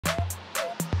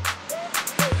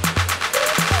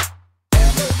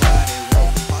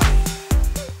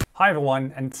Hi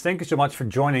everyone, and thank you so much for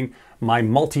joining my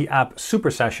multi-app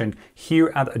super session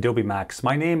here at Adobe Max.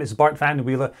 My name is Bart Van de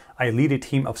Wiele. I lead a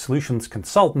team of solutions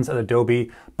consultants at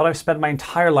Adobe, but I've spent my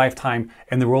entire lifetime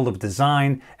in the world of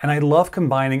design, and I love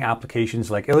combining applications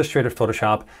like Illustrator,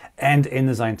 Photoshop, and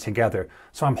InDesign together.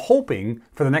 So I'm hoping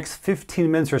for the next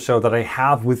 15 minutes or so that I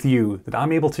have with you that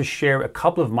I'm able to share a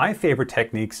couple of my favorite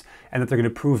techniques and that they're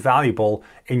going to prove valuable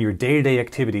in your day-to-day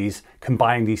activities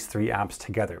combining these three apps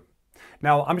together.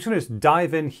 Now, I'm just going to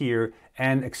dive in here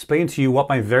and explain to you what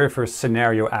my very first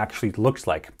scenario actually looks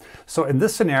like. So in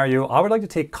this scenario, I would like to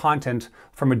take content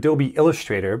from Adobe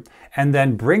Illustrator and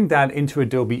then bring that into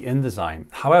Adobe InDesign.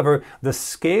 However, the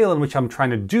scale in which I'm trying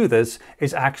to do this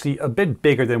is actually a bit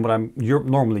bigger than what you're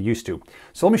normally used to.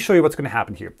 So let me show you what's going to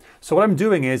happen here. So what I'm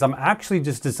doing is I'm actually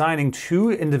just designing two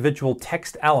individual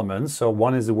text elements. So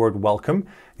one is the word welcome,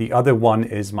 the other one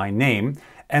is my name.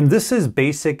 And this is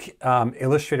basic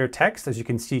Illustrator text. As you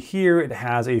can see here, it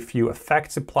has a few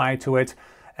effects applied to it.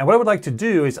 And what I would like to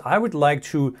do is I would like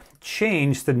to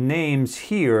change the names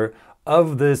here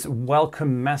of this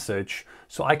welcome message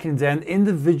so I can then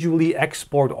individually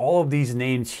export all of these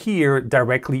names here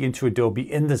directly into Adobe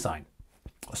InDesign.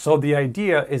 So the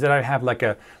idea is that I have like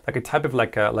a type of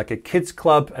like a kids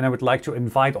club, and I would like to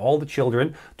invite all the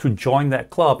children to join that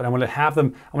club, and I want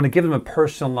to give them a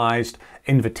personalized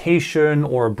invitation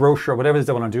or a brochure, whatever it is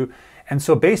they want to do. And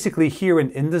so basically here in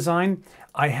InDesign,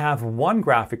 I have one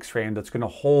graphics frame that's going to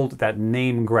hold that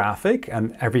name graphic,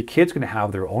 and every kid's going to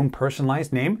have their own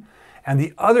personalized name. And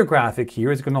the other graphic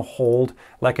here is going to hold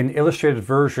like an illustrated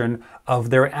version of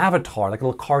their avatar, like a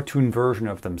little cartoon version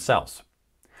of themselves.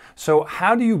 So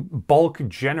how do you bulk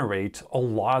generate a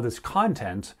lot of this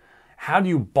content? How do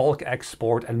you bulk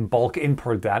export and bulk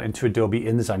import that into Adobe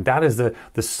InDesign? That is the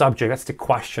subject, that's the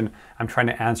question I'm trying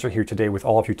to answer here today with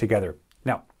all of you together.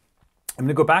 Now, I'm going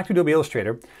to go back to Adobe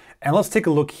Illustrator and let's take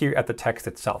a look here at the text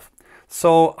itself.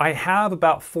 So I have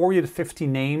about 40 to 50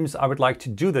 names I would like to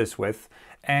do this with.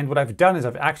 And what I've done is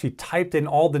I've actually typed in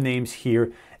all the names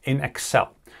here in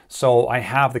Excel. So I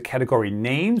have the category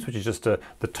names, which is just the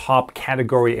top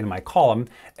category in my column.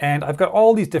 And I've got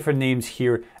all these different names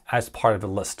here as part of the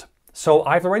list. So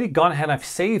I've already gone ahead and I've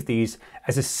saved these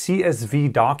as a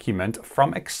CSV document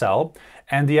from Excel.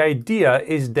 And the idea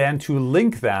is then to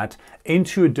link that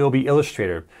into Adobe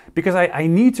Illustrator because I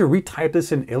need to retype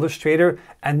this in Illustrator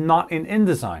and not in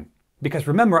InDesign. Because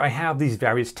remember, I have these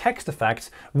various text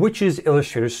effects, which is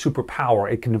Illustrator's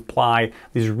superpower. It can apply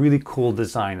these really cool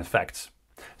design effects.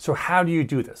 So how do you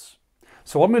do this?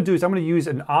 So what I'm going to do is I'm going to use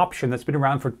an option that's been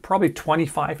around for probably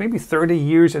 25, maybe 30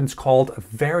 years, and it's called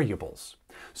variables.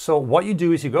 So what you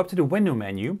do is you go up to the window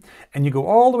menu and you go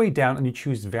all the way down and you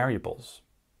choose variables.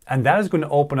 And that is going to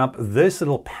open up this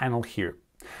little panel here.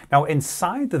 Now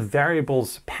inside the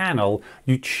variables panel,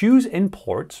 you choose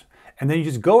import. And then you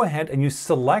just go ahead and you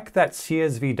select that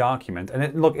CSV document.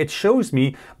 And look, it shows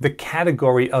me the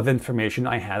category of information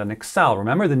I had in Excel.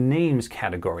 Remember the names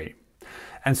category.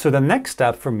 And so the next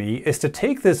step for me is to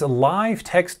take this live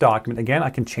text document. Again, I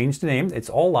can change the name. It's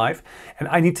all live. And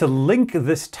I need to link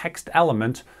this text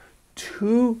element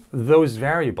to those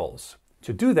variables.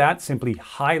 To do that, simply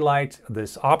highlight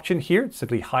this option here.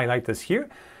 Simply highlight this here.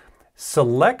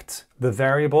 Select the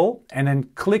variable and then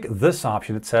click this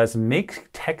option. It says make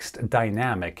text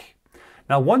dynamic.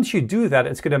 Now, once you do that,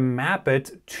 it's going to map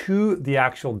it to the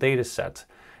actual data set.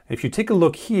 If you take a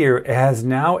look here, it has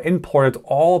now imported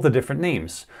all the different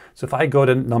names. So if I go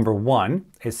to number 1,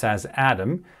 it says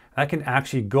Adam. I can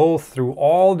actually go through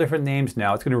all different names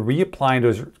now. It's going to reapply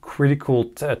those really cool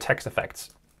text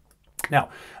effects. Now,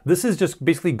 this is just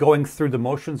basically going through the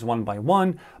motions one by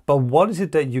one, but what is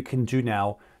it that you can do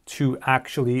now to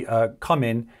actually come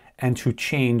in and to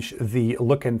change the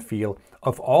look and feel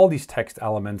of all these text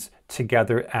elements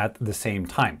together at the same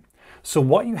time? So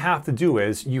what you have to do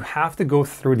is you have to go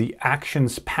through the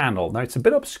actions panel. Now it's a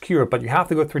bit obscure, but you have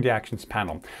to go through the actions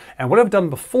panel. And what I've done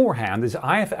beforehand is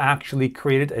I have actually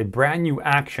created a brand new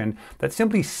action that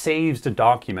simply saves the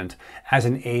document as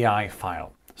an AI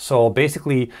file. So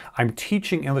basically I'm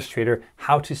teaching Illustrator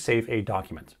how to save a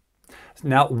document.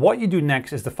 Now, what you do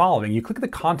next is the following. You click the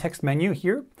context menu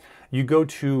here, you go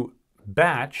to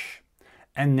batch,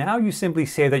 and now you simply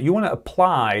say that you want to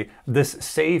apply this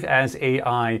save as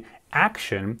AI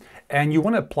action, and you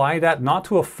want to apply that not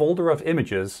to a folder of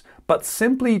images, but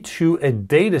simply to a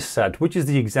data set, which is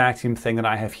the exact same thing that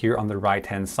I have here on the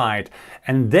right-hand side.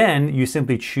 And then you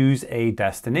simply choose a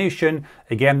destination.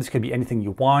 Again, this could be anything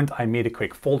you want. I made a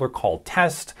quick folder called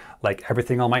test, like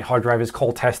everything on my hard drive is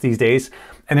called test these days.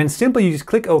 And then simply you just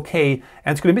click OK,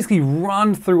 and it's going to basically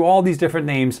run through all these different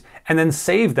names and then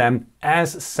save them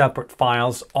as separate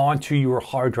files onto your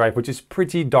hard drive, which is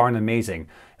pretty darn amazing.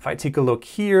 If I take a look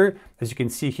here, as you can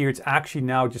see here, it's actually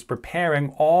now just preparing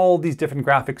all these different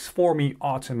graphics for me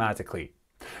automatically.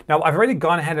 Now, I've already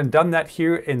gone ahead and done that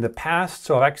here in the past,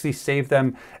 so I've actually saved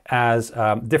them as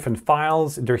different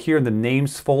files. They're here in the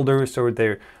names folder, so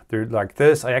they're like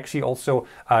this. I actually also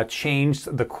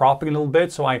changed the cropping a little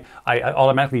bit, so I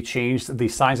automatically changed the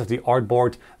size of the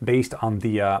artboard based on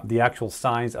the actual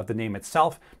size of the name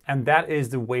itself, and that is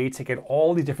the way to get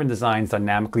all the different designs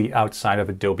dynamically outside of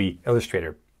Adobe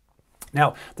Illustrator.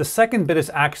 Now, the second bit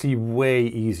is actually way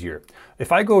easier.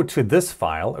 If I go to this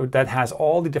file that has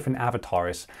all the different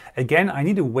avatars, again, I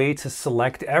need a way to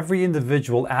select every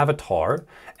individual avatar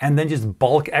and then just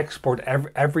bulk export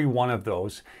every one of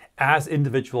those as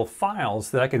individual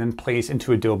files that I can then place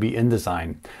into Adobe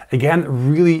InDesign. Again,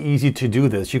 really easy to do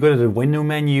this. You go to the window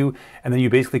menu and then you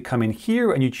basically come in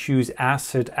here and you choose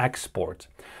Asset Export.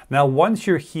 Now, once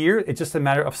you're here, it's just a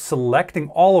matter of selecting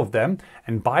all of them.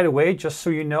 And by the way, just so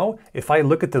you know, if I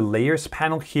look at the layers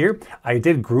panel here, I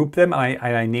did group them and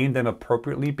I named them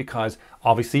appropriately because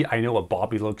obviously I know what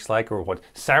Bobby looks like or what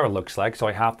Sarah looks like. So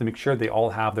I have to make sure they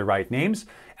all have the right names.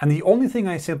 And the only thing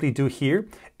I simply do here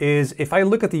is if I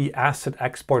look at the Asset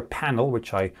Export panel,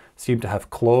 which I seem to have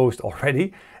closed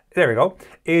already, there we go,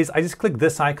 is I just click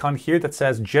this icon here that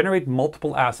says generate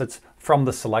multiple assets from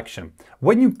the selection.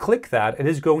 When you click that, it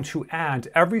is going to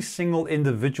add every single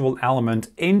individual element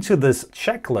into this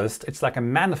checklist. It's like a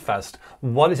manifest.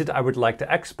 What is it I would like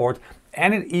to export?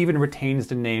 And it even retains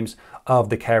the names of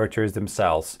the characters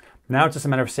themselves. Now it's just a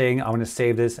matter of saying I want to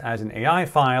save this as an AI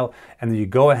file, and then you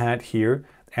go ahead here,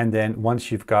 and then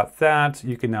once you've got that,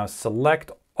 you can now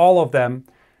select all of them,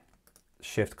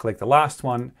 shift click the last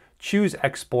one, choose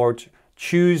export,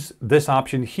 choose this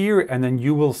option here, and then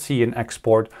you will see an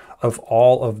export of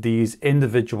all of these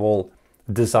individual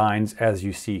designs as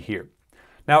you see here.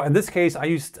 Now, in this case, I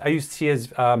used SVG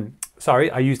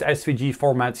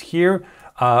formats here,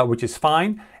 which is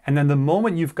fine. And then the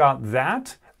moment you've got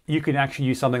that, you can actually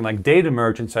use something like data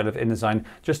merge inside of InDesign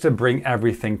just to bring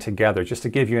everything together. Just to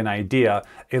give you an idea,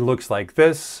 it looks like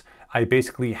this. I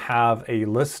basically have a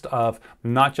list of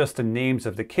not just the names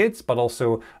of the kids, but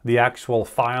also the actual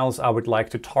files I would like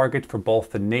to target for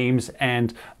both the names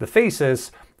and the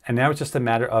faces. And now it's just a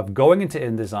matter of going into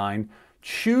InDesign,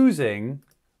 choosing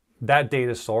that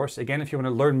data source. Again, if you want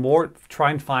to learn more,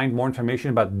 try and find more information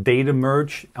about data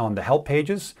merge on the help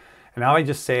pages. And now I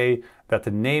just say that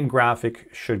the name graphic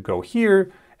should go here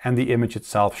and the image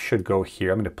itself should go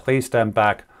here. I'm going to place them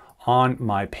back on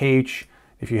my page.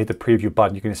 If you hit the preview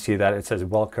button, you can see that it says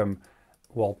welcome,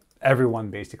 well, everyone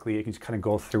basically. You can just kind of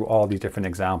go through all these different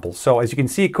examples. So as you can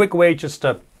see, a quick way just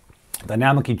to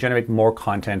dynamically generate more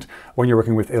content when you're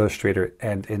working with Illustrator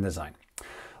and InDesign.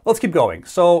 Let's keep going.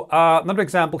 So another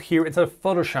example here, it's a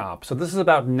Photoshop. So this is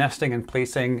about nesting and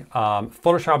placing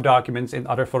Photoshop documents in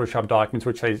other Photoshop documents,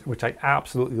 which I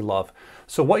absolutely love.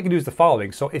 So what you can do is the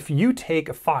following. So if you take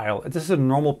a file, this is a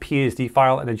normal PSD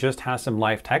file and it just has some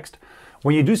live text.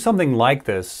 When you do something like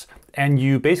this and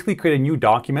you basically create a new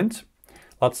document,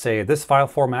 let's say this file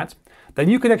format, then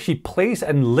you could actually place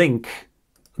and link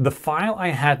the file I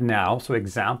had now, so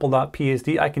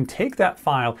example.psd, I can take that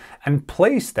file and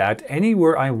place that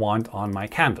anywhere I want on my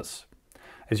canvas.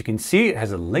 As you can see, it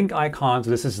has a link icon, so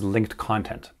this is linked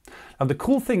content. Now the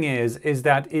cool thing is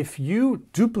that if you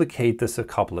duplicate this a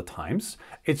couple of times,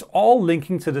 it's all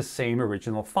linking to the same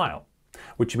original file.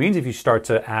 Which means if you start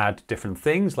to add different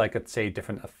things, like let's say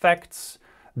different effects,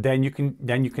 then you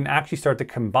can actually start to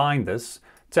combine this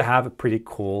to have a pretty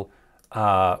cool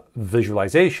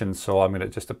visualization. So I'm going to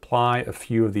just apply a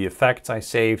few of the effects I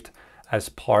saved as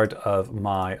part of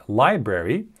my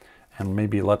library. And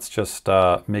maybe let's just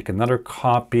make another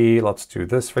copy. Let's do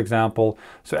this, for example.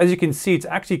 So as you can see, it's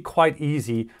actually quite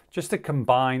easy just to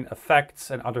combine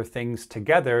effects and other things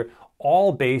together,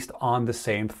 all based on the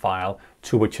same file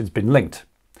to which it's been linked.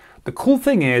 The cool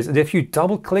thing is that if you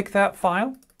double click that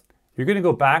file, you're going to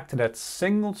go back to that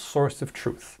single source of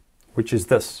truth, which is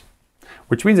this.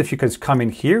 Which means if you could come in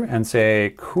here and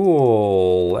say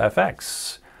cool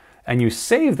FX and you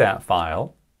save that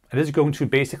file it is going to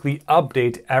basically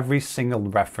update every single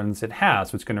reference it has.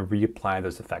 So it's going to reapply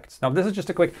those effects. Now, this is just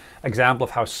a quick example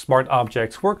of how smart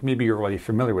objects work. Maybe you're already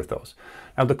familiar with those.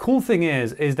 Now, the cool thing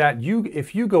is that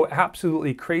if you go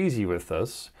absolutely crazy with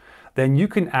this, then you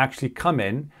can actually come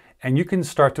in and you can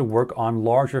start to work on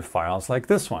larger files like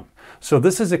this one. So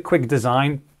this is a quick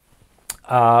design,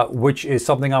 which is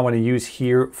something I want to use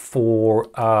here for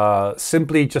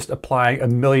simply just applying a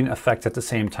million effects at the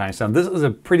same time. So this is a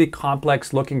pretty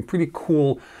complex looking, pretty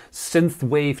cool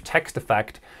synthwave text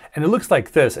effect. And it looks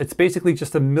like this. It's basically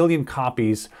just a million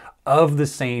copies of the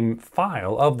same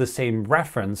file, of the same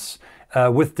reference,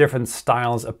 with different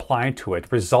styles applied to it,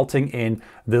 resulting in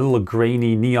the little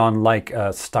grainy neon-like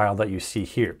style that you see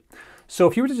here. So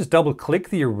if you were to just double click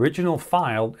the original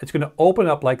file, it's going to open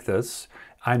up like this.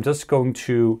 I'm just going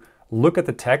to look at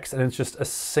the text and it's just a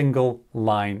single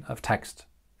line of text.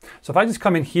 So if I just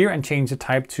come in here and change the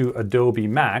type to Adobe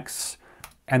Max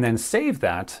and then save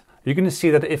that, you're going to see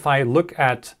that if I look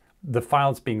at the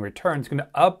files being returned, it's going to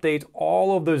update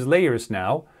all of those layers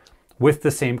now with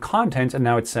the same content. And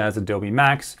now it says Adobe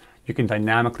Max. You can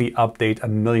dynamically update a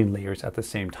million layers at the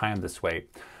same time this way.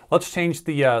 Let's change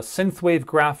the synthwave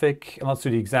graphic and let's do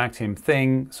the exact same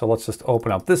thing. So let's just open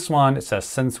up this one. It says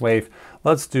synthwave.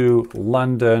 Let's do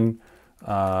London,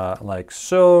 like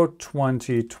so,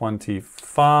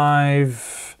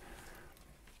 2025.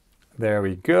 There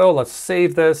we go. Let's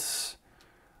save this.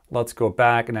 Let's go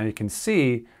back and now you can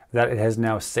see that it has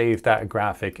now saved that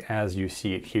graphic as you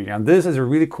see it here. Now this is a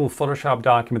really cool Photoshop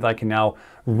document that I can now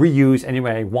reuse any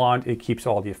way I want. It keeps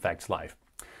all the effects live.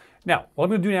 Now, what I'm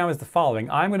going to do now is the following.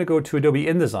 I'm going to go to Adobe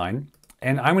InDesign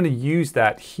and I'm going to use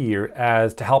that here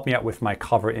to help me out with my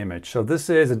cover image. So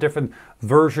this is a different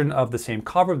version of the same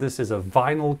cover. This is a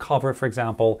vinyl cover, for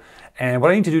example. And what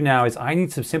I need to do now is I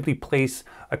need to simply place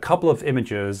a couple of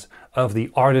images of the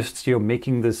artists,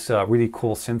 making this really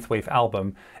cool synthwave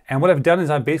album. And what I've done is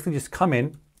I've basically just come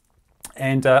in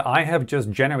and I have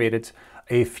just generated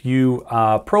a few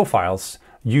profiles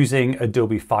using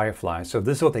Adobe Firefly. So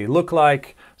this is what they look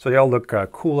like. So they all look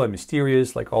cool and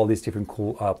mysterious, like all these different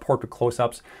cool portrait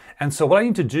close-ups. And so what I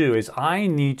need to do is I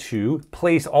need to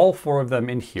place all four of them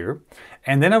in here.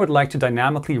 And then I would like to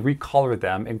dynamically recolor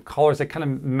them in colors that kind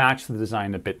of match the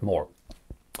design a bit more.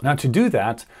 Now to do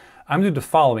that, I'm going to do the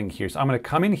following here. So I'm going to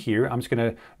come in here. I'm just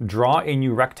going to draw a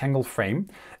new rectangle frame.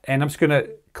 And I'm just going to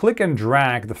click and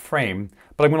drag the frame,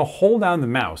 but I'm going to hold down the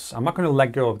mouse. I'm not going to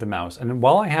let go of the mouse. And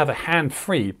while I have a hand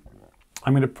free,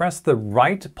 I'm going to press the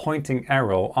right pointing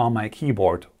arrow on my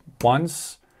keyboard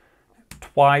once,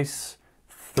 twice,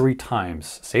 3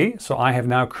 times. See? So I have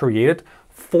now created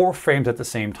 4 frames at the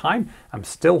same time. I'm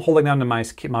still holding down the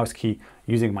mouse key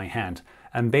using my hand.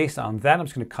 And based on that, I'm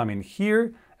just going to come in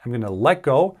here. I'm going to let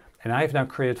go. And I've now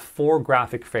created 4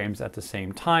 graphic frames at the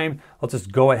same time. Let's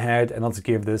just go ahead and let's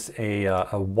give this a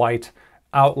white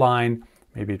outline.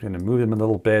 Maybe I'm going to move them a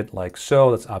little bit like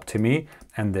so. That's up to me.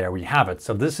 And there we have it.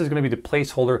 So this is going to be the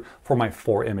placeholder for my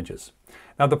 4 images.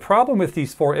 Now the problem with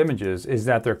these 4 images is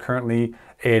that they're currently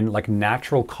in like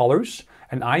natural colors.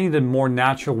 And I need a more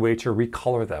natural way to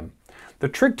recolor them. The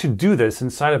trick to do this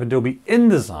inside of Adobe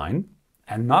InDesign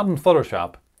and not in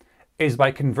Photoshop is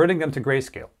by converting them to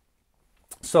grayscale.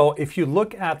 So if you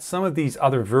look at some of these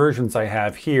other versions I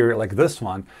have here, like this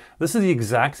one, this is the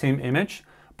exact same image,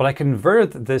 but I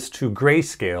converted this to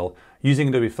grayscale using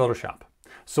Adobe Photoshop.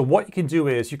 So what you can do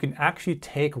is you can actually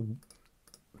take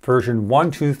version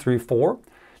 1, 2, 3, 4,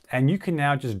 and you can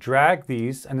now just drag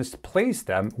these and just place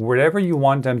them wherever you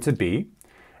want them to be.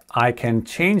 I can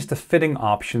change the fitting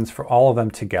options for all of them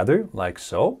together, like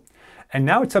so. And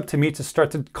now it's up to me to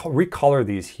start to recolor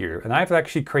these here. And I've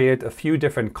actually created a few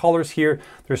different colors here.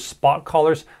 There's spot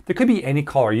colors. There could be any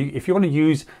color. If you want to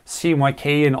use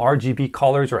CMYK and RGB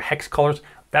colors or hex colors,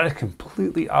 that is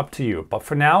completely up to you. But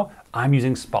for now, I'm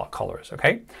using spot colors,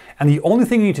 okay? And the only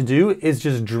thing you need to do is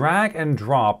just drag and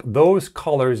drop those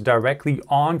colors directly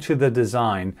onto the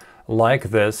design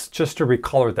like this, just to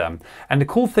recolor them. And the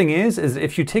cool thing is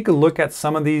if you take a look at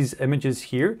some of these images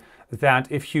here,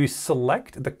 that if you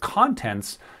select the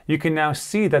contents, you can now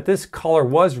see that this color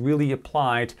was really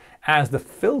applied as the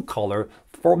fill color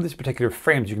for this particular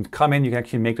frame. You can come in, you can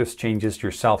actually make those changes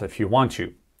yourself if you want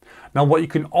to. Now what you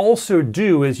can also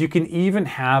do is you can even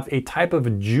have a type of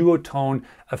duotone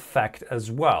effect as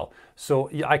well. So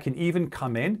I can even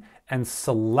come in and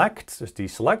select, just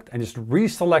deselect, and just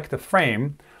reselect the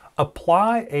frame,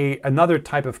 apply another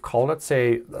type of color, let's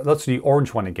do the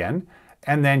orange one again,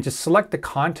 and then just select the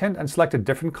content and select a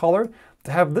different color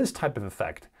to have this type of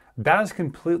effect. That is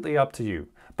completely up to you.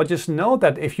 But just know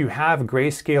that if you have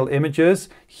grayscale images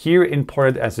here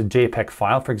imported as a JPEG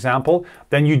file, for example,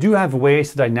 then you do have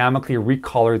ways to dynamically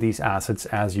recolor these assets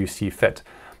as you see fit.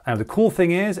 Now, the cool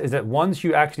thing is that once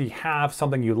you actually have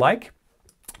something you like,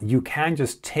 you can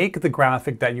just take the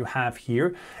graphic that you have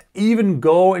here, even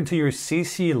go into your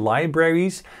CC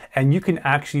libraries, and you can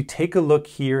actually take a look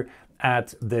here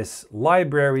at this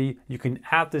library. You can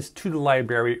add this to the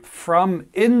library from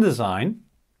InDesign,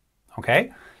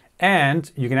 okay?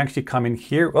 And you can actually come in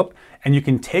here, and you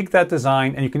can take that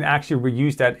design and you can actually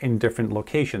reuse that in different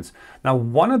locations. Now,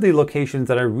 one of the locations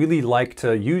that I really like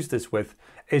to use this with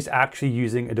is actually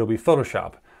using Adobe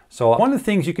Photoshop. So one of the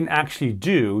things you can actually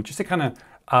do, just to kind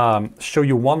of show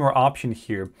you one more option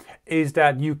here, is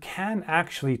that you can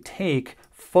actually take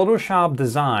Photoshop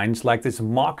designs like this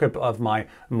mock-up of my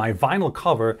vinyl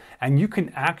cover, and you can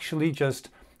actually just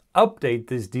update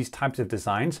these types of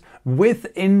designs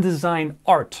with InDesign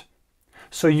art.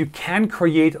 So you can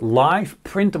create live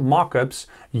print mock-ups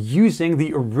using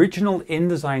the original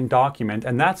InDesign document.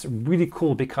 And that's really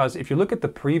cool because if you look at the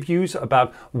previews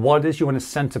about what it is you want to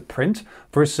send to print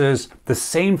versus the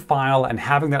same file and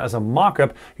having that as a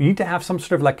mock-up, you need to have some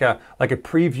sort of like a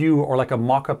preview or like a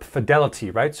mock-up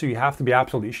fidelity, right? So you have to be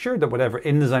absolutely sure that whatever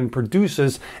InDesign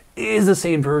produces is the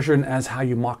same version as how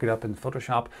you mock it up in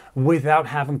Photoshop without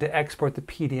having to export the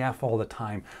PDF all the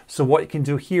time. So what you can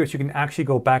do here is you can actually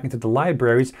go back into the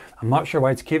libraries. I'm not sure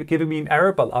why it's giving me an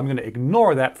error, but I'm going to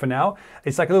ignore that for now.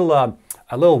 It's like a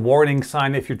little warning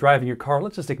sign if you're driving your car.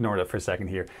 Let's just ignore that for a second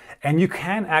here. And you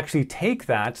can actually take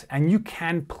that and you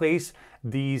can place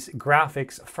these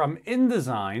graphics from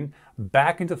InDesign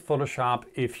back into Photoshop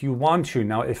if you want to.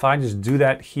 Now, if I just do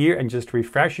that here and just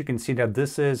refresh, you can see that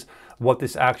this is what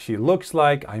this actually looks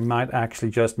like. I might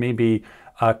actually just maybe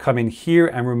come in here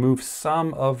and remove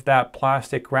some of that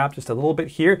plastic wrap just a little bit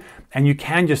here. And you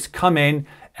can just come in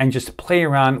and just play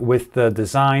around with the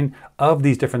design of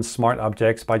these different smart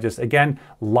objects by just, again,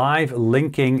 live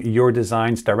linking your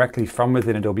designs directly from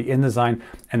within Adobe InDesign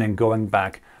and then going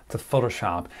back to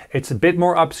Photoshop. It's a bit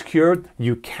more obscure.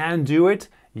 You can do it.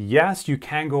 Yes, you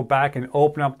can go back and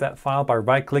open up that file by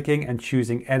right-clicking and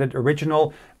choosing Edit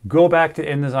Original. Go back to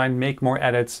InDesign, make more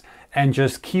edits, and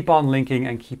just keep on linking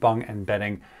and keep on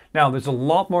embedding. Now, there's a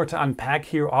lot more to unpack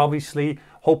here, obviously.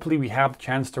 Hopefully, we have the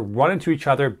chance to run into each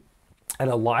other at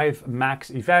a live Max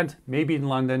event, maybe in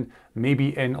London,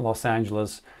 maybe in Los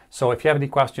Angeles. So if you have any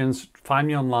questions, find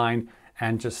me online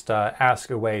and just ask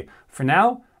away. For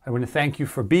now, I want to thank you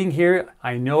for being here.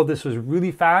 I know this was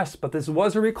really fast, but this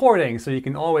was a recording, so you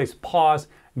can always pause,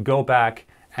 go back,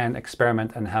 and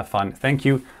experiment and have fun. Thank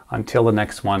you. Until the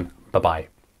next one,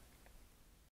 bye-bye.